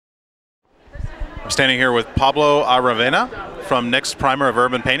Standing here with Pablo Aravena from Next Primer of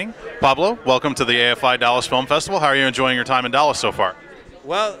Urban Painting. Pablo, welcome to the AFI Dallas Film Festival. How are you enjoying your time in Dallas so far?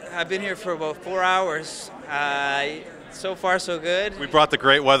 Well, I've been here for about 4 hours. So far, so good. We brought the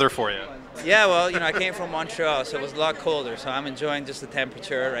great weather for you. Yeah, well, I came from Montreal, so it was a lot colder. So I'm enjoying just the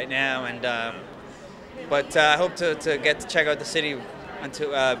temperature right now, but I hope to get to check out the city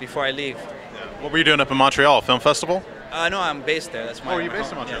until before I leave. Yeah. What were you doing up in Montreal? Film festival? No, I'm based there. That's my. Oh, you're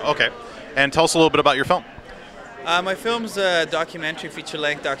based in home. Montreal. Yeah. Okay. And tell us a little bit about your film. My film's a documentary,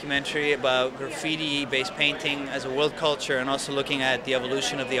 feature-length documentary about graffiti-based painting as a world culture, and also looking at the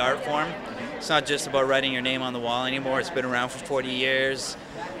evolution of the art form. It's not just about writing your name on the wall anymore. It's been around for 40 years.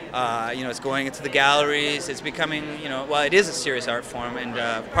 It's going into the galleries. It's becoming, well, it is a serious art form, and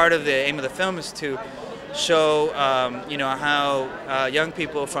part of the aim of the film is to show, how young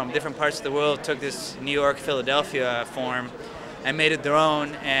people from different parts of the world took this New York, Philadelphia form and made it their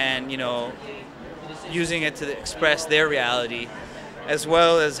own, and using it to express their reality, as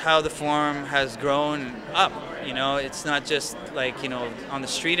well as how the form has grown up. It's not just like on the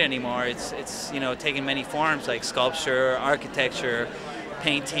street anymore. It's taking many forms like sculpture, architecture,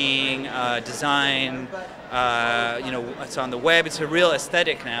 painting, design. It's on the web. It's a real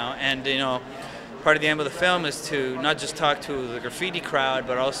aesthetic now, and part of the aim of the film is to not just talk to the graffiti crowd,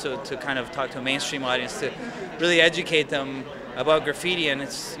 but also to kind of talk to a mainstream audience, to really educate them about graffiti and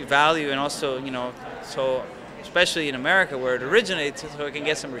its value, and also, so especially in America where it originates, so it can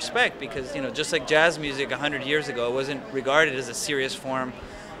get some respect, because, just like jazz music 100 years ago, it wasn't regarded as a serious form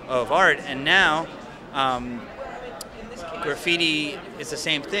of art, and now graffiti is the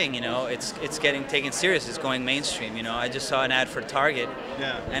same thing. It's getting taken serious. It's going mainstream. I just saw an ad for Target,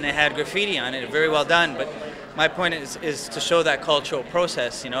 and it had graffiti on it. Very well done. But my point is to show that cultural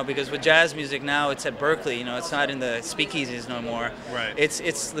process. Because with jazz music now, it's at Berkeley. It's not in the speakeasies no more. Right.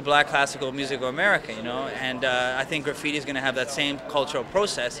 It's the black classical music of America. And I think graffiti is going to have that same cultural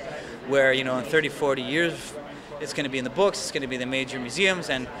process, where in 30, 40 years. It's going to be in the books, it's going to be in the major museums,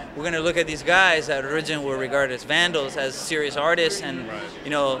 and we're going to look at these guys that originally were regarded as vandals, as serious artists, and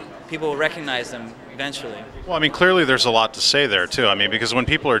people will recognize them eventually. Well, I mean, clearly there's a lot to say there too. I mean, because when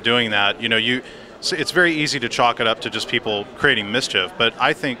people are doing that, it's very easy to chalk it up to just people creating mischief, but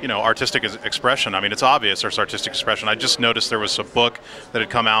I think, artistic expression, I mean, it's obvious there's artistic expression. I just noticed there was a book that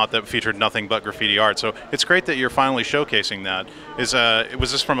had come out that featured nothing but graffiti art, so it's great that you're finally showcasing that.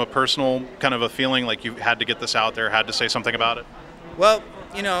 Was this from a personal kind of a feeling, like you had to get this out there, had to say something about it? Well,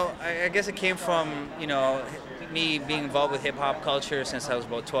 I guess it came from, me being involved with hip-hop culture since I was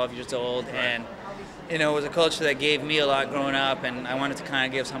about 12 years old, and it was a culture that gave me a lot growing up, and I wanted to kind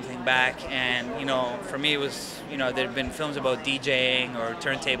of give something back. And for me, it was there had been films about DJing or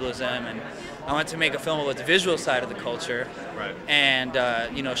turntablism, and I wanted to make a film about the visual side of the culture, right. And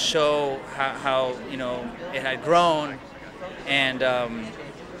show how it had grown, and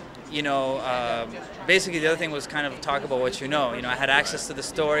basically the other thing was kind of talk about what I had access to the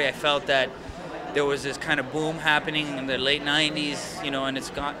story. I felt that there was this kind of boom happening in the late 90s, and it's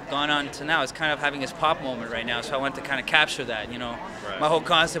gone on to now. It's kind of having its pop moment right now, so I wanted to kind of capture that, Right. My whole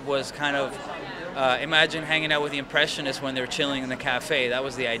concept was kind of, imagine hanging out with the Impressionists when they were chilling in the cafe. That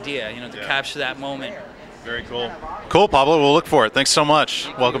was the idea, to capture that moment. Very cool. Cool, Pablo, we'll look for it. Thanks so much.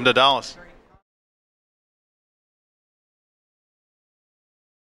 Welcome to Dallas.